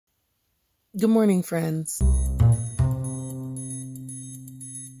Good morning, friends.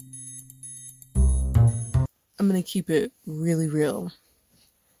 I'm going to keep it really real.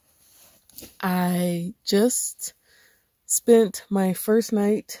 I just spent my first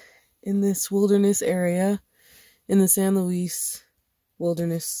night in this wilderness area, in the San Luis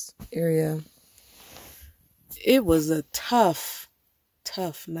wilderness area. It was a tough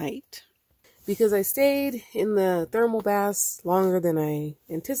night because I stayed in the thermal baths longer than I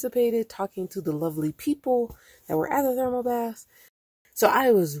anticipated, talking to the lovely people that were at the thermal baths. So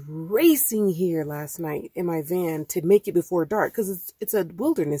I was racing here last night in my van to make it before dark because it's a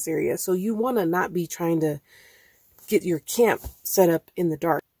wilderness area. So you want to not be trying to get your camp set up in the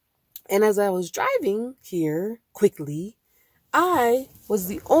dark. And as I was driving here quickly, I was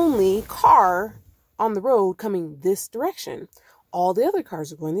the only car on the road coming this direction. All the other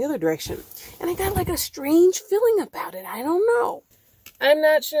cars are going the other direction. And I got like a strange feeling about it. I don't know. I'm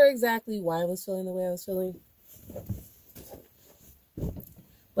not sure exactly why I was feeling the way I was feeling.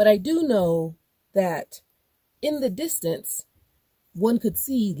 But I do know that in the distance, one could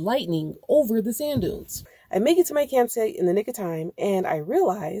see lightning over the sand dunes. I make it to my campsite in the nick of time, and I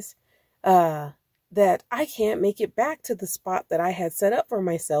realize that I can't make it back to the spot that I had set up for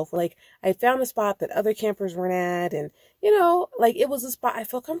myself. Like, I found a spot that other campers weren't at, and, you know, like, it was a spot I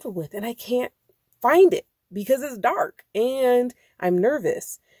felt comfortable with, and I can't find it because it's dark, and I'm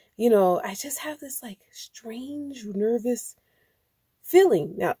nervous. You know, I just have this, like, strange, nervous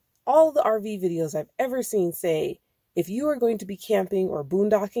feeling. Now, all the RV videos I've ever seen say, if you are going to be camping or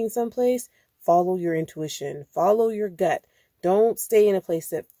boondocking someplace, follow your intuition, follow your gut. Don't stay in a place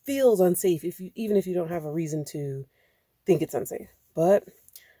that feels unsafe, even if you don't have a reason to think it's unsafe. But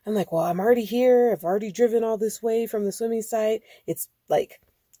I'm like, well, I'm already here. I've already driven all this way from the swimming site. It's like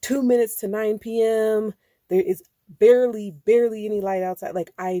 2 minutes to 9 p.m. There is barely any light outside. Like,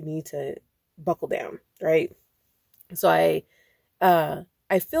 I need to buckle down, right? So I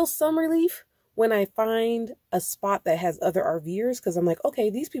feel some relief when I find a spot that has other RVers, because I'm like, okay,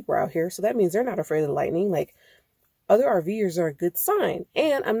 these people are out here, so that means they're not afraid of the lightning. Like, other RVers are a good sign.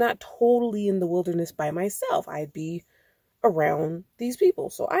 And I'm not totally in the wilderness by myself. I'd be around these people.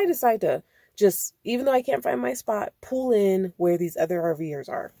 So I decide to just, even though I can't find my spot, pull in where these other RVers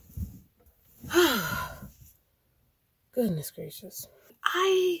are. Goodness gracious.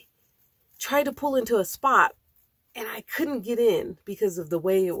 I tried to pull into a spot and I couldn't get in because of the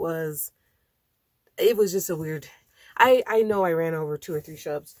way it was. It was just a weird, I know I ran over 2 or 3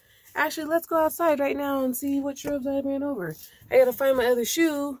 shrubs. Actually, let's go outside right now and see what shrubs I ran over. I gotta find my other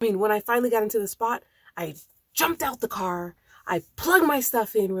shoe. I mean, when I finally got into the spot, I jumped out the car. I plugged my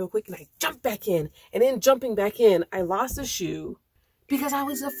stuff in real quick and I jumped back in. And in jumping back in, I lost a shoe because I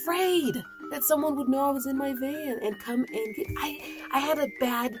was afraid that someone would know I was in my van and come and get, I had a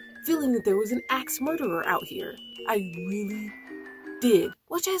bad feeling that there was an axe murderer out here. I really did,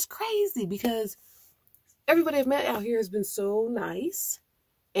 which is crazy because everybody I've met out here has been so nice.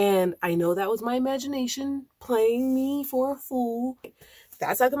 And I know that was my imagination playing me for a fool.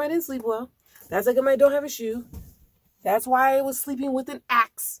 That's how come I didn't sleep well. That's how come I don't have a shoe. That's why I was sleeping with an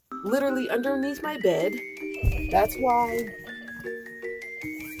axe literally underneath my bed. That's why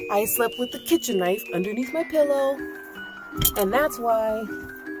I slept with the kitchen knife underneath my pillow. And that's why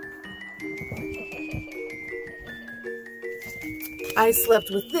I slept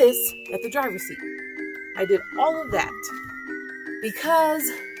with this at the driver's seat. I did all of that because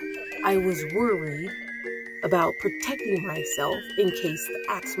I was worried about protecting myself in case the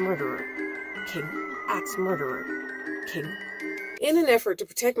axe murderer came. In an effort to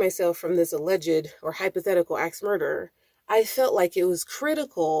protect myself from this alleged or hypothetical axe murderer, I felt like it was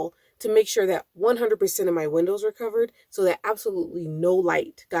critical to make sure that 100% of my windows were covered so that absolutely no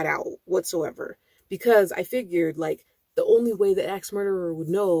light got out whatsoever. Because I figured, like, the only way the axe murderer would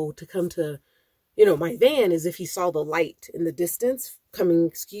know to come to, you know, my van is if he saw the light in the distance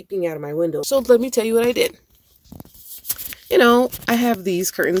skeeping out of my window. So let me tell you what I did. You know, I have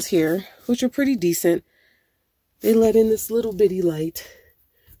these curtains here, which are pretty decent. They let in this little bitty light,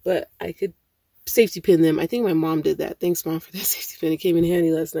 but I could safety pin them. I think my mom did that. Thanks, Mom, for that safety pin. It came in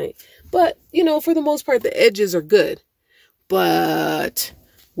handy last night. But, you know, for the most part, the edges are good. But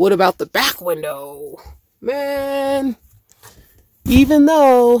what about the back window? Man, even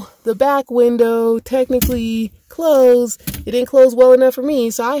though the back window technically closed, it didn't close well enough for me,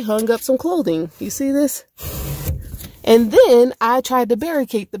 so I hung up some clothing. You see this? And then I tried to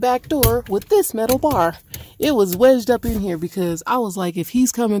barricade the back door with this metal bar. It was wedged up in here because I was like, if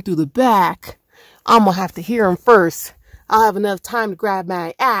he's coming through the back, I'm going to have to hear him first. I'll have enough time to grab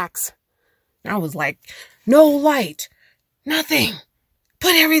my axe. I was like, no light, nothing.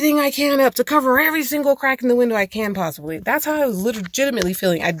 put everything I can up to cover every single crack in the window I can possibly. That's how I was legitimately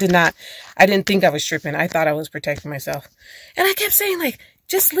feeling. I didn't think I was tripping. I thought I was protecting myself. And I kept saying, like,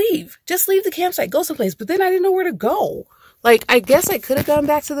 just leave the campsite, go someplace. But then I didn't know where to go. Like, I guess I could have gone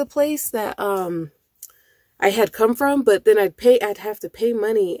back to the place that, I had come from, but then I'd have to pay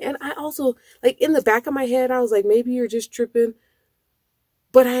money. And I also, like, in the back of my head, I was like, maybe you're just tripping.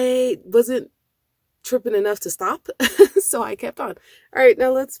 But I wasn't tripping enough to stop. So I kept on. All right,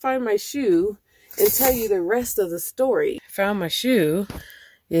 now let's find my shoe and tell you the rest of the story. Found my shoe.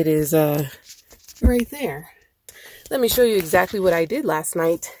 It is right there. Let me show you exactly what I did last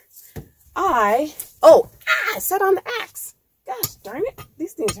night. I sat on the axe. Gosh darn it.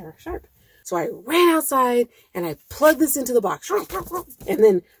 These things are sharp. So I ran outside and I plugged this into the box and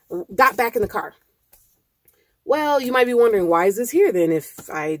then got back in the car. Well, you might be wondering, why is this here then if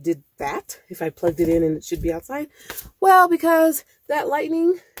I did that? If I plugged it in and it should be outside? Well, because that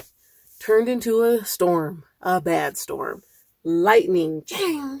lightning turned into a storm, a bad storm. Lightning,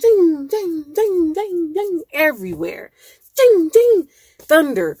 ding, ding, ding, ding, ding, ding, everywhere. Ding, ding,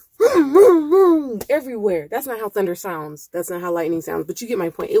 thunder, vroom, vroom, vroom, everywhere. That's not how thunder sounds. That's not how lightning sounds, but you get my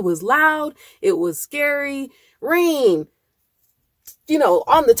point. It was loud. It was scary. Rain, you know,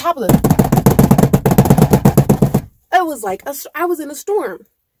 on the top of it was like, I was in a storm.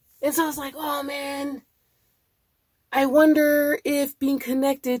 And so I was like, oh man, I wonder if being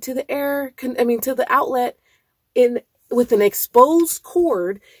connected to the to the outlet with an exposed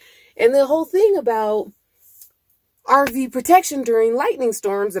cord, and the whole thing about RV protection during lightning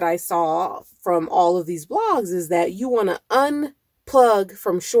storms that I saw from all of these blogs is that you want to unplug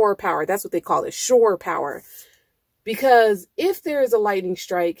from shore power. That's what they call it, shore power. Because if there is a lightning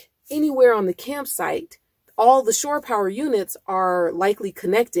strike anywhere on the campsite, all the shore power units are likely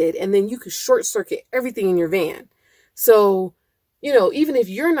connected, and then you could short circuit everything in your van. So, you know, even if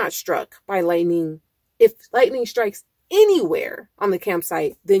you're not struck by lightning, if lightning strikes anywhere on the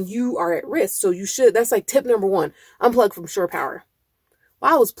campsite, then you are at risk. So that's like tip number 1, unplug from shore power.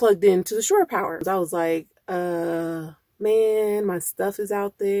 Well, I was plugged into the shore power. I was like, man, my stuff is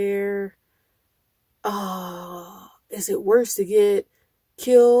out there. Is it worse to get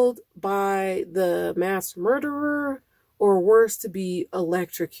killed by the mass murderer or worse to be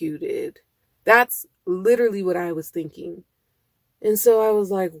electrocuted? That's literally what I was thinking. And so I was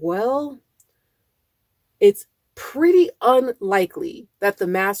like, well, it's pretty unlikely that the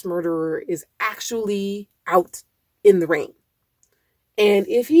mass murderer is actually out in the rain. And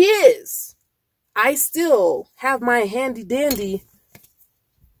if he is, I still have my handy dandy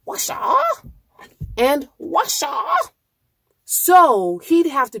washer and washer. So he'd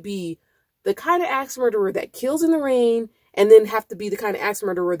have to be the kind of axe murderer that kills in the rain, and then have to be the kind of axe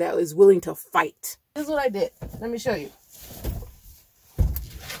murderer that is willing to fight. This is what I did. Let me show you.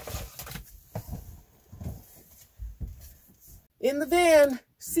 In the van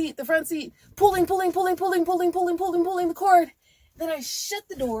seat, the front seat, pulling the cord. Then I shut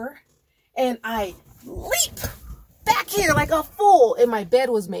the door and I leap back here like a fool, and my bed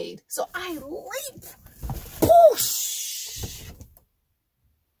was made. So I leap, whoosh,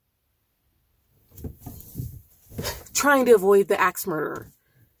 trying to avoid the axe murderer.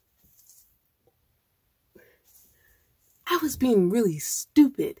 I was being really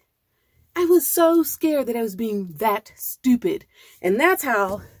stupid. I was so scared that I was being that stupid. And that's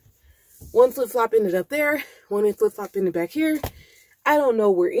how one flip-flop ended up there, one flip-flop ended back here. I don't know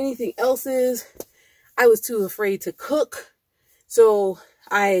where anything else is. I was too afraid to cook, so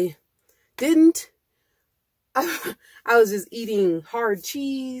I didn't. I was just eating hard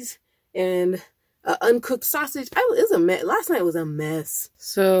cheese and uncooked sausage. It was a mess. Last night was a mess.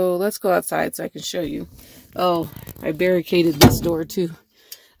 So let's go outside so I can show you. Oh, I barricaded this door too.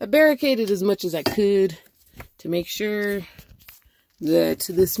 I barricaded as much as I could to make sure that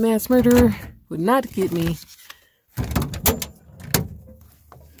this mass murderer would not get me.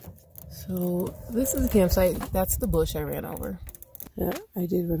 So this is the campsite. That's the bush I ran over. Yeah, I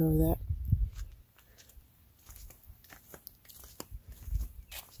did run over that.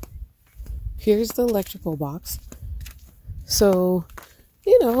 Here's the electrical box. So,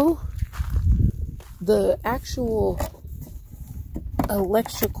 you know, the actual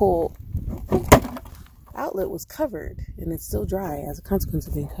electrical outlet was covered, and it's still dry as a consequence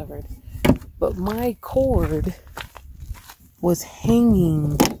of being covered. But my cord was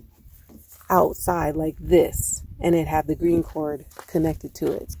hanging outside like this, and it had the green cord connected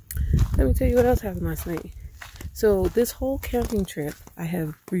to it. Let me tell you what else happened last night. So this whole camping trip, I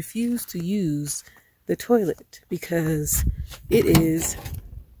have refused to use the toilet because it is,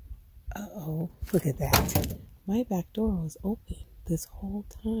 uh-oh, look at that. My back door was open. this whole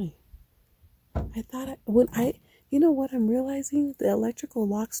time. I thought you know what I'm realizing? The electrical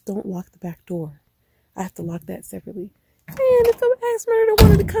locks don't lock the back door. I have to lock that separately. And if the axe murderer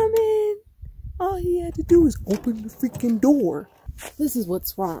wanted to come in, all he had to do is open the freaking door. This is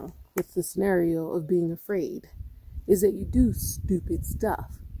what's wrong with the scenario of being afraid, is that you do stupid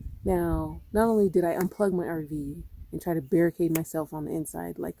stuff. Now, not only did I unplug my RV and try to barricade myself on the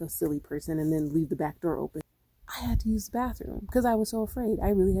inside like a silly person and then leave the back door open, I had to use the bathroom because I was so afraid. I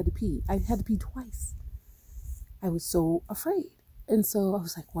really had to pee. I had to pee twice. I was so afraid. And so I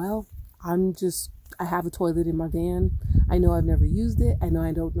was like, well, I have a toilet in my van. I know I've never used it. I know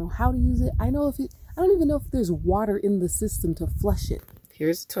I don't know how to use it. I don't even know if there's water in the system to flush it.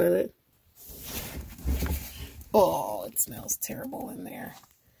 Here's the toilet. Oh, it smells terrible in there.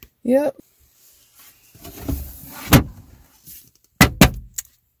 Yep.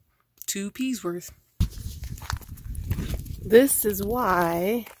 2 peas worth. This is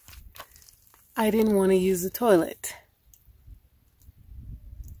why I didn't want to use the toilet.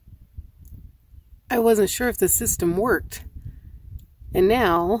 I wasn't sure if the system worked. And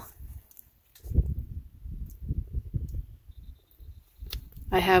now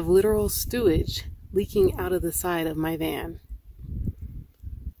I have literal sewage leaking out of the side of my van.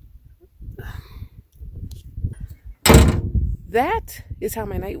 That is how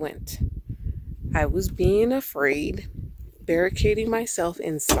my night went. I was being afraid, barricading myself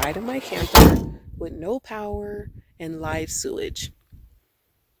inside of my camper with no power and live sewage.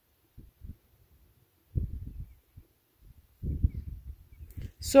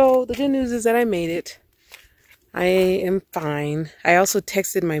 So the good news is that I made it. I am fine. I also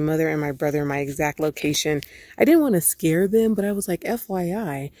texted my mother and my brother my exact location. I didn't want to scare them, but I was like,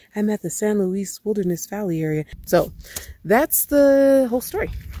 FYI, I'm at the San Luis Wilderness Valley area. So that's the whole story.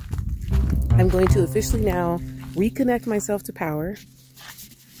 I'm going to officially now reconnect myself to power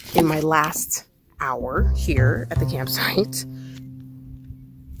in my last hour here at the campsite.